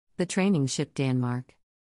The training ship Danmark.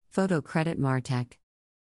 Photo credit Martech.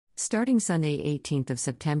 Starting Sunday 18th of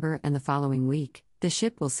September and the following week, the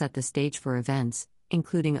ship will set the stage for events,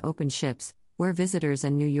 including open ships, where visitors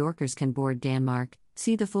and New Yorkers can board Danmark,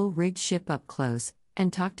 see the full rigged ship up close,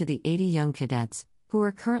 and talk to the 80 young cadets, who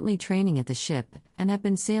are currently training at the ship and have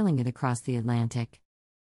been sailing it across the Atlantic.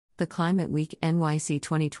 The Climate Week NYC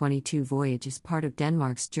 2022 voyage is part of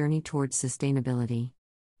Denmark's journey towards sustainability.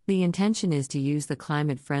 The intention is to use the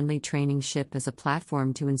climate-friendly training ship as a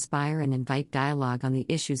platform to inspire and invite dialogue on the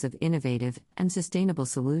issues of innovative and sustainable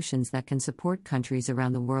solutions that can support countries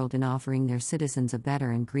around the world in offering their citizens a better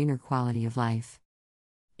and greener quality of life.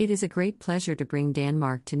 It is a great pleasure to bring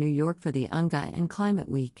Danmark to New York for the UNGA and Climate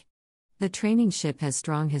Week. The training ship has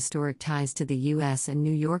strong historic ties to the U.S. and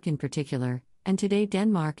New York in particular, and today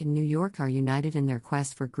Denmark and New York are united in their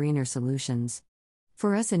quest for greener solutions.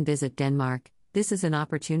 For us in Visit Denmark, this is an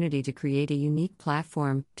opportunity to create a unique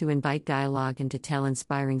platform, to invite dialogue and to tell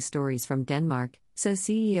inspiring stories from Denmark, says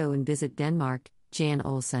CEO in Visit Denmark, Jan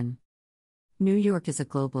Olsen. New York is a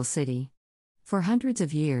global city. For hundreds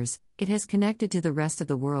of years, it has connected to the rest of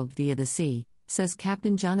the world via the sea, says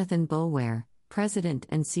Captain Jonathan Boulware, President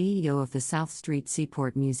and CEO of the South Street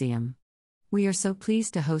Seaport Museum. We are so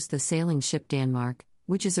pleased to host the sailing ship Danmark,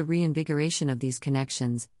 which is a reinvigoration of these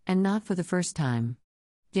connections, and not for the first time.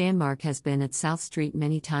 Danmark has been at South Street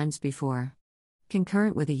many times before.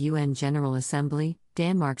 Concurrent with the UN General Assembly,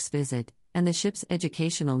 Danmark's visit, and the ship's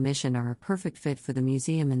educational mission are a perfect fit for the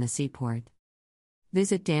museum and the seaport.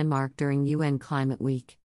 Visit Denmark during UN Climate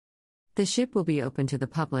Week. The ship will be open to the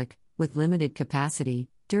public, with limited capacity,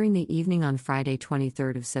 during the evening on Friday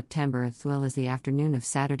 23rd of September as well as the afternoon of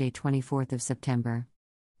Saturday 24th of September.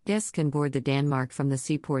 Guests can board the Danmark from the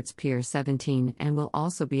seaport's Pier 17 and will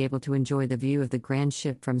also be able to enjoy the view of the grand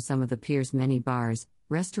ship from some of the pier's many bars,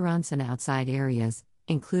 restaurants and outside areas,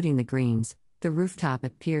 including the Greens, the rooftop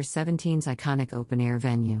at Pier 17's iconic open-air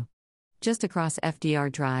venue. Just across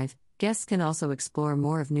FDR Drive, guests can also explore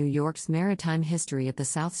more of New York's maritime history at the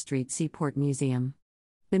South Street Seaport Museum.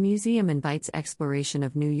 The museum invites exploration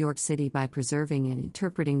of New York City by preserving and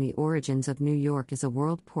interpreting the origins of New York as a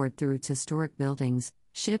world port through its historic buildings,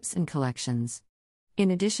 ships and collections.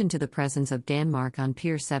 In addition to the presence of Danmark on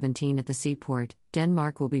Pier 17 at the seaport,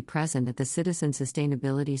 Denmark will be present at the Citizen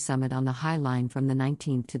Sustainability Summit on the High Line from the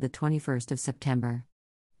 19th to the 21st of September.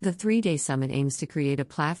 The three-day summit aims to create a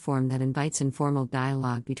platform that invites informal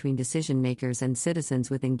dialogue between decision-makers and citizens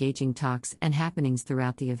with engaging talks and happenings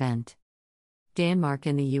throughout the event. Danmark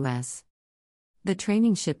and the U.S. The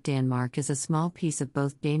training ship Danmark is a small piece of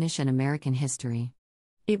both Danish and American history.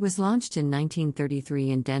 It was launched in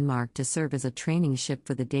 1933 in Denmark to serve as a training ship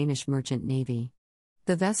for the Danish Merchant Navy.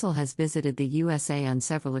 The vessel has visited the USA on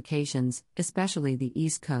several occasions, especially the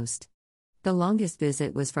East Coast. The longest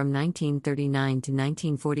visit was from 1939 to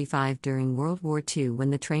 1945 during World War II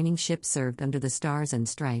when the training ship served under the Stars and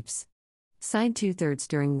Stripes. Side two-thirds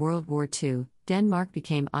during World War II, Denmark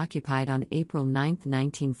became occupied on April 9,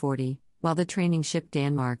 1940, while the training ship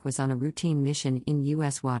Danmark was on a routine mission in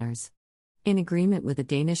U.S. waters. In agreement with the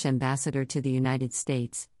Danish ambassador to the United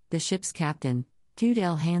States, the ship's captain, Knud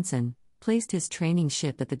L. Hansen, placed his training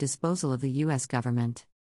ship at the disposal of the U.S. government.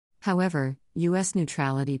 However, U.S.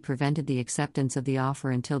 neutrality prevented the acceptance of the offer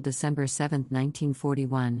until December 7,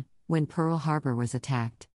 1941, when Pearl Harbor was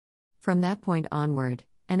attacked. From that point onward,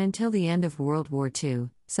 and until the end of World War II,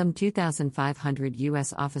 some 2,500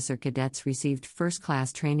 U.S. officer cadets received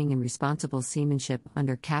first-class training in responsible seamanship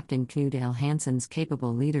under Captain Knud L. Hansen's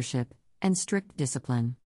capable leadership and strict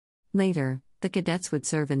discipline. Later, the cadets would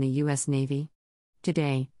serve in the U.S. Navy.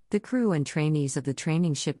 Today, the crew and trainees of the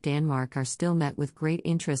training ship Danmark are still met with great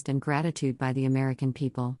interest and gratitude by the American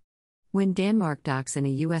people. When Danmark docks in a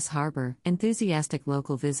U.S. harbor, enthusiastic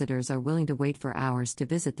local visitors are willing to wait for hours to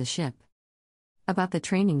visit the ship. About the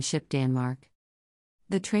training ship Danmark.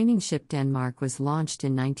 The training ship Danmark was launched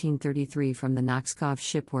in 1933 from the Nakskov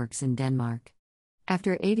Shipworks in Denmark.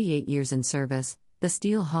 After 88 years in service, the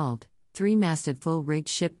steel-hulled, three-masted full-rigged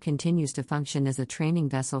ship continues to function as a training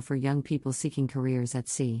vessel for young people seeking careers at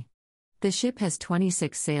sea. The ship has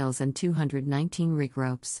 26 sails and 219 rig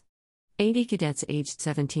ropes. 80 cadets aged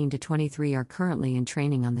 17 to 23 are currently in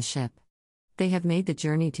training on the ship. They have made the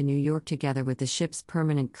journey to New York together with the ship's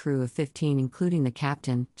permanent crew of 15 including the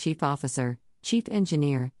captain, chief officer, chief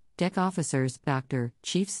engineer, deck officers, doctor,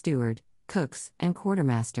 chief steward, cooks, and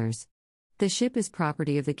quartermasters. The ship is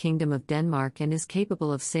property of the Kingdom of Denmark and is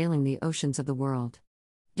capable of sailing the oceans of the world.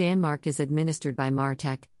 Danmark is administered by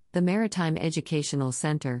Martech, the Maritime Educational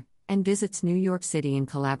Center, and visits New York City in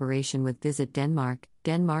collaboration with Visit Denmark,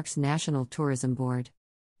 Denmark's National Tourism Board.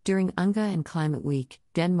 During UNGA and Climate Week,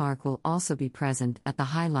 Denmark will also be present at the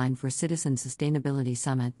Highline for Citizen Sustainability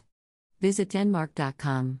Summit. Visit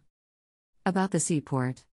denmark.com. About the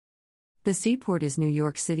Seaport. The Seaport is New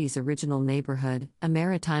York City's original neighborhood, a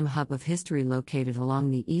maritime hub of history located along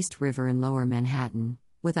the East River in Lower Manhattan,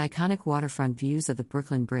 with iconic waterfront views of the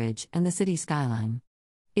Brooklyn Bridge and the city skyline.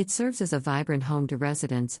 It serves as a vibrant home to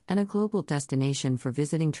residents and a global destination for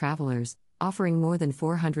visiting travelers, offering more than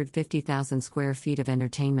 450,000 square feet of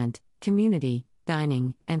entertainment, community,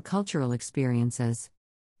 dining, and cultural experiences.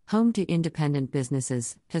 Home to independent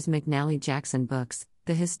businesses, has McNally Jackson Books,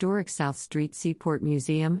 the historic South Street Seaport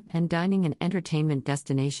Museum, and dining and entertainment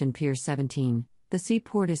destination Pier 17, the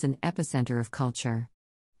Seaport is an epicenter of culture.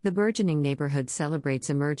 The burgeoning neighborhood celebrates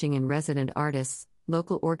emerging and resident artists,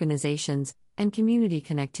 local organizations, and community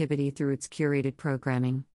connectivity through its curated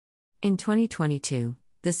programming. In 2022,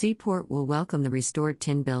 the Seaport will welcome the restored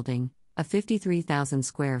Tin Building, a 53,000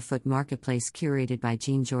 square foot marketplace curated by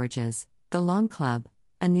Jean Georges, the Long Club,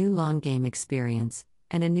 a new long game experience,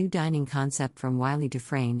 and a new dining concept from Wiley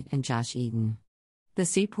Dufresne and Josh Eden. The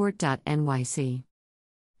Seaport.nyc.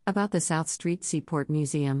 About the South Street Seaport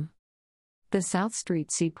Museum. The South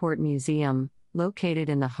Street Seaport Museum, located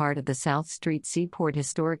in the heart of the South Street Seaport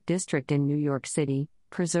Historic District in New York City,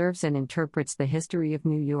 preserves and interprets the history of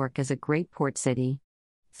New York as a great port city.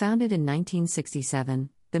 Founded in 1967,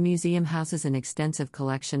 the museum houses an extensive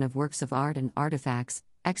collection of works of art and artifacts,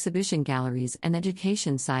 exhibition galleries and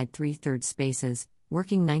education-side 3/3 spaces,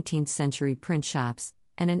 working 19th-century print shops,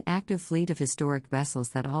 and an active fleet of historic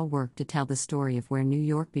vessels that all work to tell the story of where New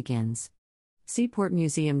York begins.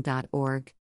 Seaportmuseum.org